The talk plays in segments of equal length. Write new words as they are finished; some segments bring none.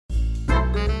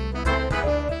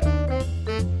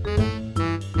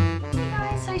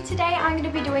today I'm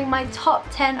going to be doing my top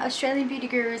 10 Australian beauty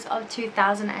gurus of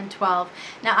 2012.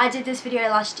 Now I did this video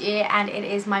last year and it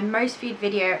is my most viewed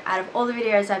video out of all the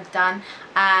videos I've done.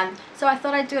 So I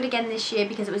thought I'd do it again this year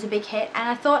because it was a big hit, and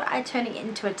I thought I'd turn it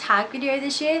into a tag video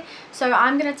this year. So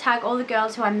I'm going to tag all the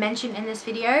girls who I mentioned in this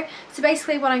video. So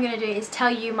basically what I'm going to do is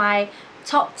tell you my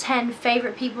top 10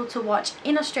 favourite people to watch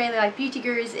in Australia, like beauty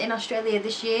gurus in Australia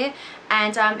this year.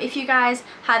 And if you guys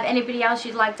have anybody else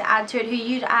you'd like to add to it, who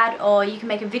you'd add, or you can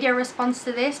make a video response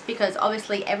to this, because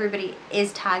obviously everybody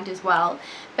is tagged as well.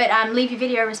 But leave your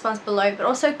video response below, but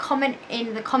also comment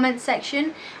in the comment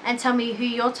section and tell me who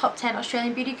your top 10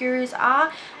 Australian beauty gurus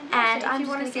are. And if you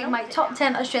want to see my top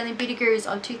 10 Australian beauty gurus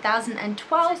of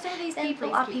 2012, so some of these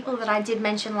people are people that I did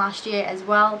mention last year as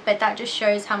well, but that just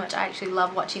shows how much I actually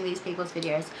love watching these people's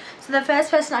videos. So the first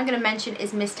person I'm going to mention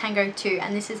is Miss Tango 2,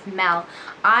 and this is Mel.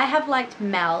 I have liked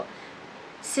Mel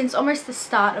since almost the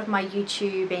start of my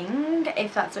YouTubing,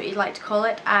 if that's what you'd like to call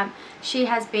it. She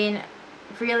has been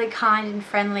really kind and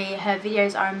friendly. Her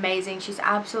videos are amazing. She's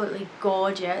absolutely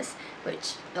gorgeous,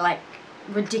 which, like,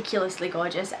 ridiculously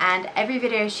gorgeous, and every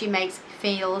video she makes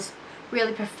feels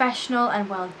really professional and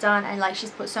well done, and like she's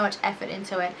put so much effort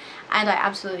into it, and I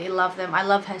absolutely love them. I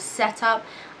love her setup.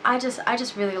 I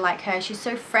just really like her. She's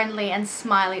so friendly and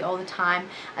smiley all the time,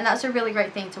 and that's a really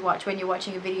great thing to watch when you're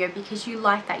watching a video, because you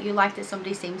like that. You like that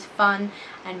somebody seems fun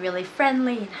and really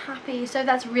friendly and happy, so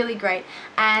that's really great,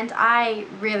 and I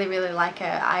really like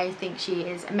her. I think she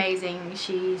is amazing.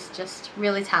 She's just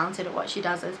really talented at what she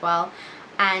does as well.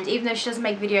 And even though she doesn't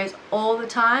make videos all the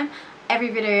time, every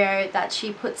video that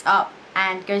she puts up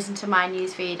and goes into my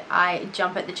newsfeed, I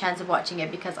jump at the chance of watching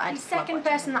it, because I just love watching it. The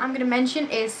second person that I'm going to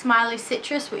mention is Smiley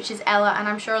Citrus, which is Ella, and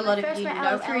I'm sure a lot of you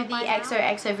know through the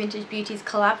XOXO Vintage Beauties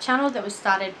collab channel that was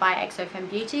started by XOFem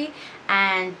Beauty.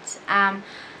 And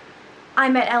I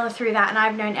met Ella through that, and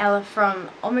I've known Ella from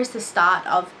almost the start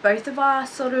of both of our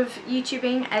sort of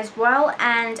YouTubing as well,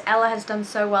 and Ella has done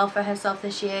so well for herself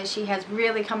this year. She has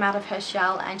really come out of her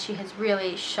shell, and she has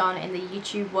really shone in the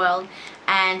YouTube world,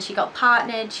 and she got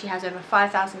partnered. She has over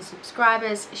 5,000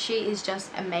 subscribers. She is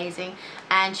just amazing,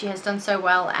 and she has done so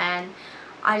well, and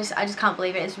I just can't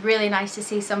believe it. It's really nice to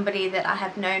see somebody that I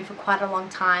have known for quite a long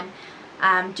time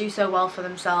do so well for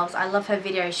themselves. I love her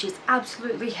videos. She's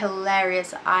absolutely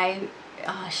hilarious.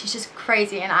 She's just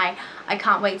crazy, and I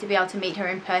can't wait to be able to meet her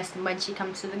in person when she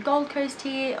comes to the Gold Coast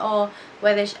here, or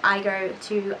whether I go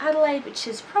to Adelaide, which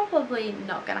is probably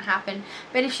not going to happen.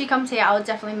 But if she comes here, I will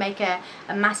definitely make a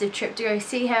massive trip to go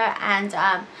see her. And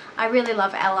I really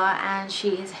love Ella, and she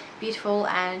is beautiful,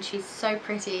 and she's so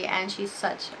pretty, and she's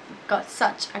got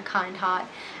such a kind heart,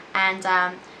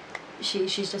 and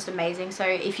she's just amazing. So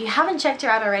if you haven't checked her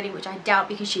out already, which I doubt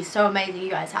because she's so amazing,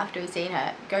 you guys have to have seen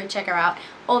her, go check her out.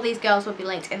 All these girls will be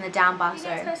linked in the down bar. The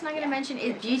next person I'm going to mention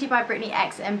is Beauty by Brittany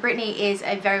X, and Brittany is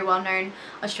a very well known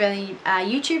Australian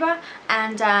YouTuber,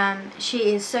 and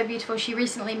she is so beautiful. She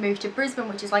recently moved to Brisbane,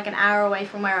 which is like an hour away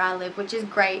from where I live, which is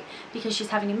great because she's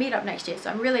having a meetup next year, so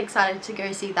I'm really excited to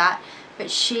go see that. But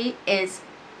she is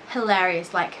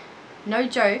hilarious, like, no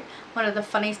joke, one of the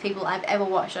funniest people I've ever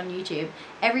watched on YouTube.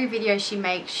 Every video she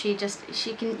makes, you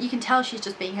can tell she's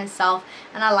just being herself,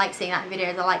 and I like seeing that in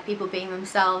videos. I like people being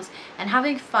themselves and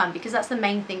having fun, because that's the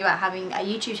main thing about having a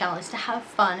YouTube channel, is to have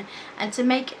fun and to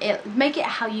make it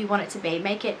how you want it to be.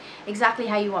 Make it exactly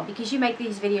how you want, because you make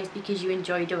these videos because you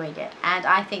enjoy doing it. And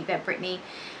I think that Brittany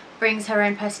brings her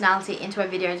own personality into her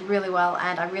videos really well,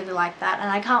 and I really like that, and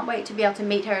I can't wait to be able to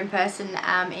meet her in person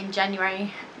in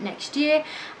January next year.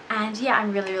 And yeah,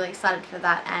 I'm really excited for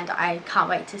that, and I can't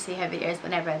wait to see her videos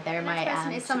whenever they're in my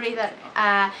person is somebody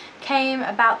that came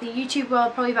about the YouTube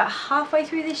world probably about halfway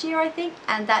through this year, I think,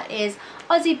 and that is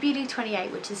Aussie Beauty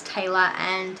 28, which is Taylor.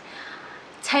 And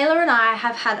Taylor and I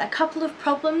have had a couple of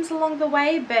problems along the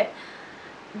way, but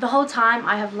the whole time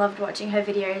I have loved watching her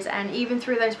videos, and even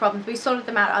through those problems we sorted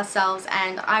them out ourselves,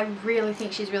 and I really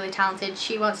think she's really talented.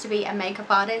 She wants to be a makeup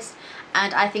artist,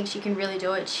 and I think she can really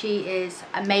do it. She is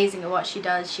amazing at what she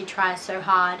does. She tries so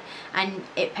hard, and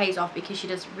it pays off because she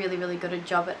does really good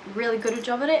job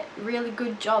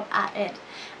at it.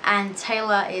 And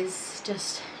Taylor is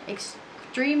just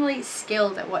extremely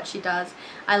skilled at what she does.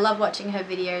 I love watching her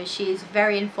videos. She is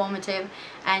very informative,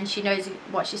 and she knows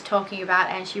what she's talking about,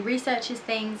 and she researches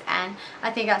things, and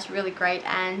I think that's really great.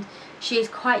 And she is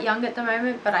quite young at the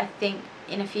moment, but I think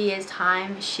in a few years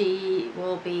time she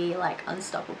will be like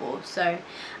unstoppable. So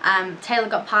Taylor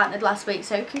got partnered last week,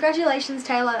 so congratulations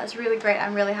Taylor, that's really great.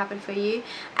 I'm really happy for you,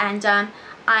 and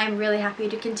I'm really happy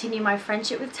to continue my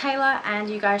friendship with Taylor, and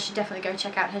you guys should definitely go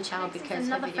check out her channel, because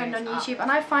another friend on YouTube.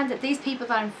 And I find that these people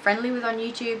that I'm friendly with on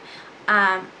YouTube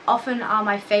often are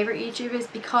my favorite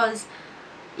YouTubers because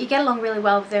you get along really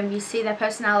well with them, you see their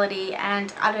personality,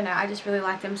 and I don't know, I just really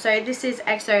like them. So this is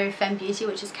XO Femme Beauty,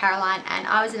 which is Caroline, and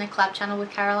I was in a collab channel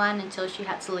with Caroline until she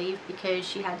had to leave because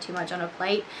she had too much on her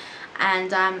plate.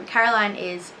 And Caroline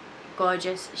is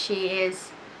gorgeous. She is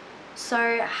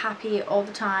so happy all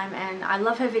the time, and I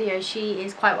love her videos. She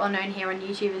is quite well known here on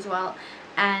YouTube as well,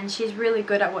 and she's really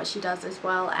good at what she does as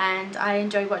well, and I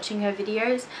enjoy watching her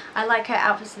videos. I like her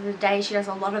outfits of the day. She does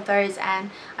a lot of those,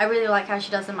 and I really like how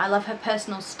she does them. I love her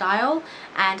personal style,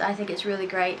 and I think it's really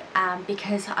great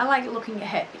because I like looking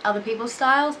at other people's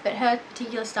styles, but her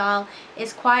particular style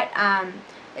is quite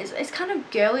it's kind of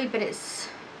girly, but it's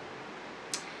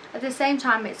at the same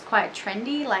time it's quite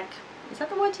trendy. Like, is that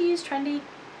the word to use, trendy?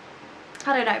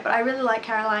 I don't know, but I really like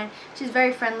Caroline. She's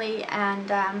very friendly,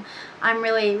 and I'm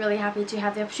really happy to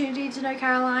have the opportunity to know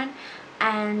Caroline.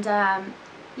 And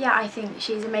yeah, I think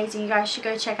she's amazing. You guys should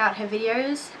go check out her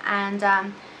videos, and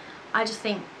I just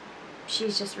think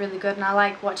she's just really good, and I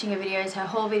like watching her videos. Her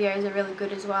haul videos are really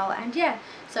good as well, and yeah,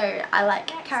 so I like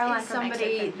Caroline.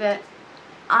 Somebody that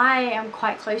I am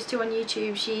quite close to on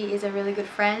YouTube. She is a really good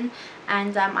friend,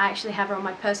 and I actually have her on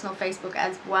my personal Facebook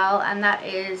as well, and that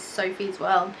is Sophie's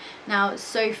World. Now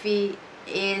Sophie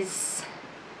is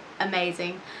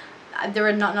amazing. There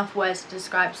are not enough words to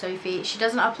describe Sophie. She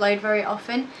doesn't upload very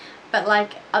often, but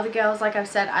like other girls, like I've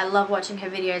said, I love watching her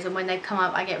videos, and when they come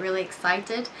up I get really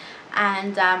excited,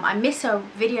 and I miss her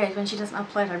videos when she doesn't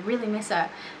upload. I really miss her,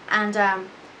 and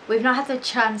we've not had the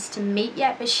chance to meet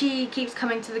yet, but she keeps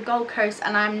coming to the Gold Coast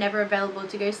and I'm never available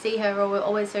to go see her, or we're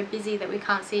always so busy that we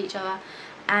can't see each other,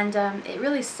 and it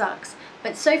really sucks.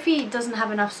 But Sophie doesn't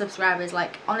have enough subscribers.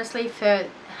 Like, honestly, for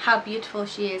how beautiful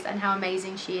she is and how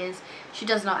amazing she is, she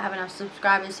does not have enough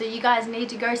subscribers. So you guys need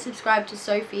to go subscribe to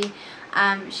Sophie.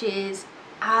 She is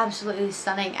absolutely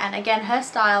stunning, and again, her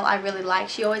style I really like.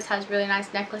 She always has really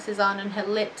nice necklaces on, and her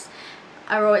lips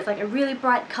are always like a really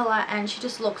bright colour, and she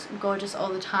just looks gorgeous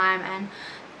all the time, and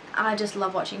I just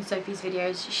love watching Sophie's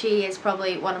videos. She is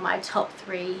probably one of my top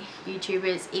 3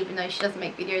 YouTubers, even though she doesn't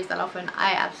make videos that often.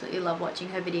 I absolutely love watching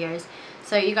her videos,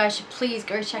 so you guys should please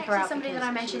go check her out. Somebody that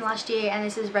I mentioned last year, and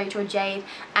this is Rachel Jade,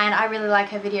 and I really like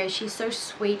her videos. She's so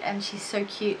sweet and she's so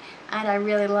cute, and I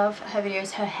really love her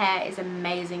videos. Her hair is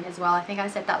amazing as well. I think I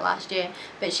said that last year,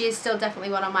 but she is still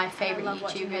definitely one of my favorite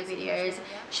YouTuber videos.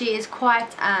 She is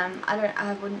quite I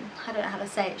don't know how to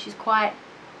say it. She's quite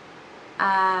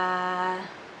I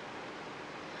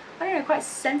don't know, quite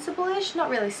sensible-ish. Not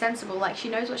really sensible, like she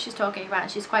knows what she's talking about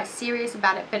and she's quite serious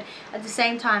about it, but at the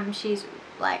same time she's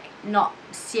like not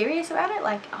serious about it.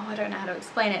 Like, oh, I don't know how to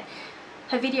explain it.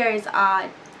 Her videos are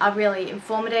really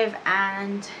informative,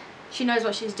 and she knows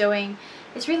what she's doing.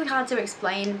 It's really hard to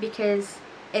explain because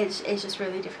it's just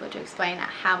really difficult to explain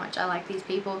how much I like these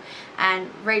people. And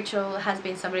Rachel has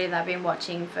been somebody that I've been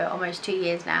watching for almost 2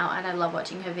 years now, and I love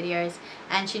watching her videos,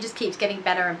 and she just keeps getting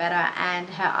better and better, and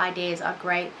her ideas are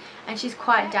great, and she's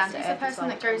quite down to earth. She's a person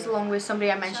that goes along with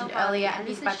somebody I mentioned earlier, and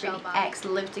Beauty by Brittany X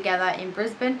live together in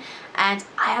Brisbane, and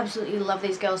I absolutely love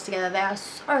these girls together. They are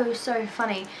so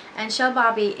funny, and Shell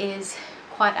Barbie is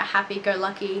quite a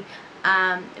happy-go-lucky,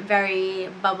 very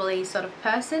bubbly sort of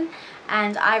person,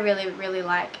 and I really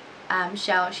like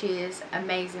Shell. She is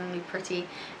amazingly pretty,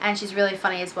 and she's really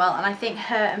funny as well, and I think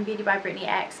her and Beauty by Brittany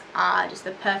X are just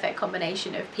the perfect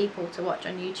combination of people to watch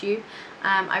on YouTube.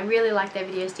 I really like their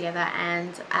videos together,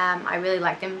 and I really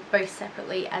like them both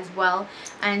separately as well,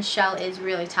 and Shell is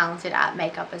really talented at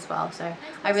makeup as well, so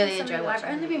I really enjoy watching.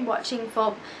 I've only been watching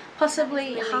for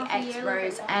possibly half a year,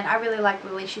 Rose, and I really like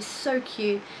Lily. She's so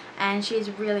cute, and she's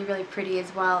really pretty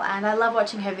as well, and I love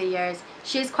watching her videos.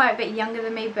 She is quite a bit younger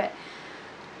than me, but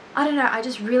I don't know, I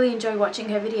just really enjoy watching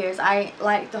her videos. I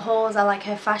like the hauls, I like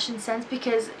her fashion sense,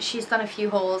 because she's done a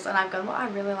few hauls and I've gone, well, I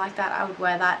really like that, I would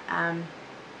wear that.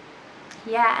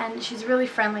 Yeah, and she's really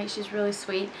friendly, she's really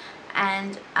sweet,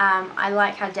 and I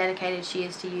like how dedicated she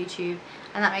is to YouTube,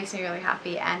 and that makes me really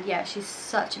happy. And yeah, she's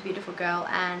such a beautiful girl,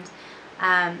 and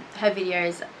her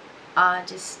videos are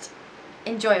just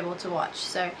enjoyable to watch,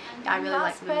 so I really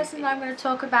like them. The last person I'm going to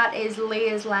talk about is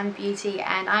Leah's Land Beauty,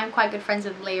 and I'm quite good friends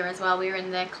with Leah as well. We were in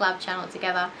the collab channel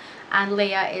together, and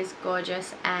Leah is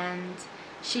gorgeous, and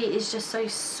she is just so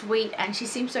sweet, and she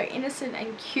seems so innocent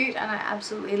and cute, and I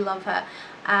absolutely love her.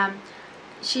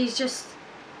 She's just,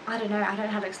 I don't know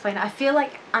how to explain it. I feel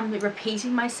like I'm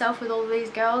repeating myself with all of these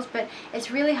girls, but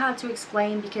it's really hard to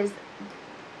explain because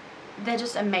they're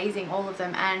just amazing, all of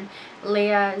them, and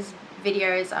Leah's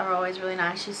videos are always really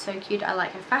nice. She's so cute. I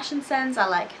like her fashion sense. I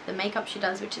like the makeup she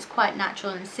does, which is quite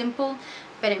natural and simple,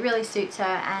 but it really suits her,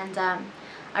 and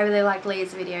I really like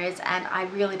Leah's videos, and I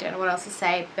really don't know what else to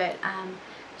say, but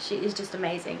she is just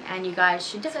amazing, and you guys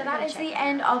should definitely. So that is the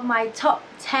end of my top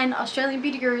 10 Australian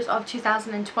beauty gurus of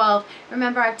 2012.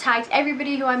 Remember, I've tagged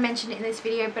everybody who I mentioned in this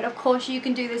video, but of course you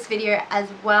can do this video as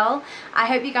well. I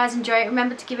hope you guys enjoy it.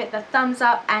 Remember to give it the thumbs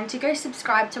up and to go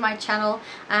subscribe to my channel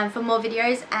for more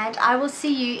videos, and I will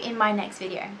see you in my next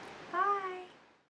video.